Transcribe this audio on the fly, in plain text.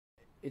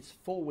It's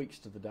 4 weeks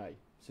to the day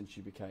since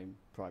you became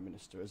Prime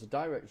Minister. As a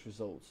direct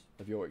result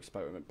of your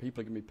experiment, people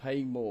are going to be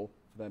paying more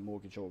for their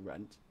mortgage or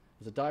rent.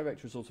 As a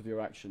direct result of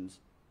your actions,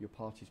 your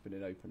party's been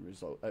in open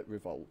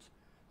revolt,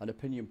 and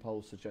opinion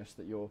polls suggest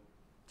that you're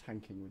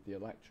tanking with the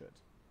electorate.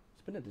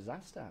 It's been a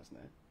disaster, hasn't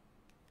it?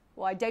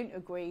 Well, I don't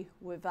agree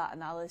with that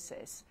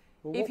analysis.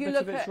 Well, if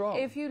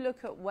you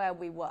look at where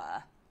we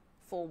were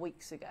 4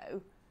 weeks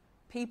ago,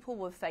 people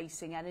were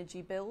facing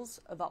energy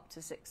bills of up to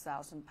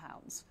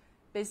 £6,000.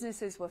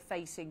 Businesses were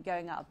facing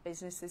going out of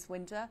business this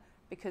winter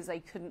because they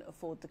couldn't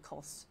afford the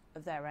costs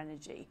of their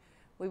energy.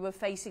 We were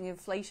facing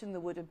inflation that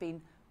would have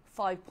been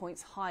 5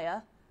 points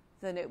higher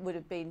than it would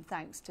have been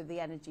thanks to the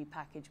energy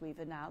package we've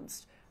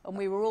announced. And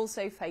we were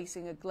also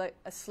facing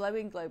a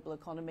slowing global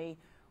economy.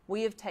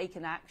 We have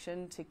taken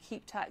action to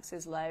keep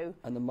taxes low,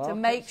 and the to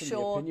make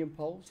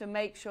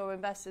sure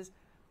investors.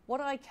 What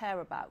I care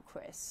about,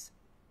 Chris,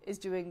 is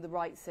doing the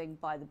right thing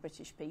by the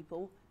British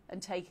people and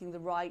taking the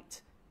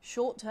right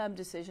short-term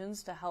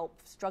decisions to help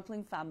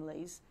struggling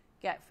families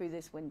get through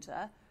this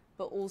winter,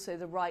 but also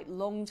the right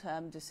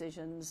long-term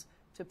decisions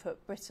to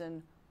put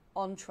Britain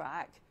on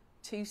track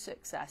to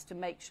success, to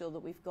make sure that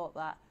we've got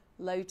that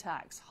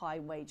low-tax,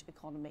 high-wage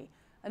economy.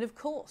 And of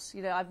course,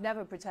 I've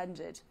never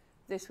pretended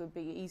this would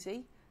be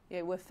easy.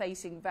 We're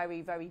facing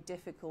very, very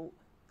difficult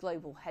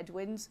global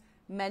headwinds.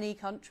 Many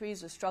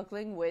countries are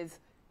struggling with,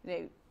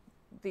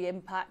 the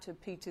impact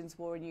of Putin's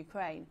war in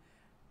Ukraine.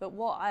 But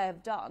what I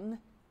have done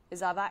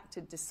is I've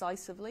acted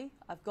decisively.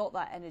 I've got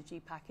that energy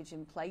package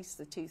in place,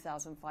 the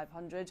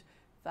 2,500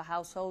 for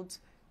households.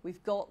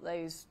 We've got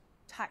those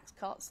tax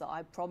cuts that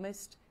I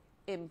promised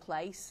in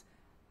place.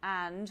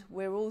 And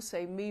we're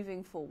also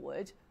moving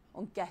forward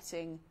on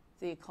getting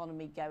the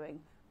economy going,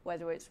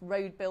 whether it's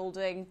road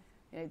building,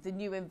 the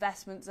new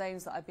investment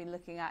zones that I've been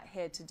looking at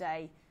here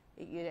today,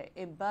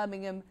 in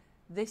Birmingham.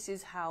 This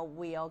is how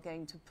we are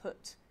going to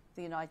put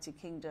the United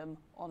Kingdom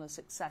on a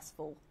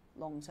successful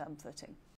long-term footing.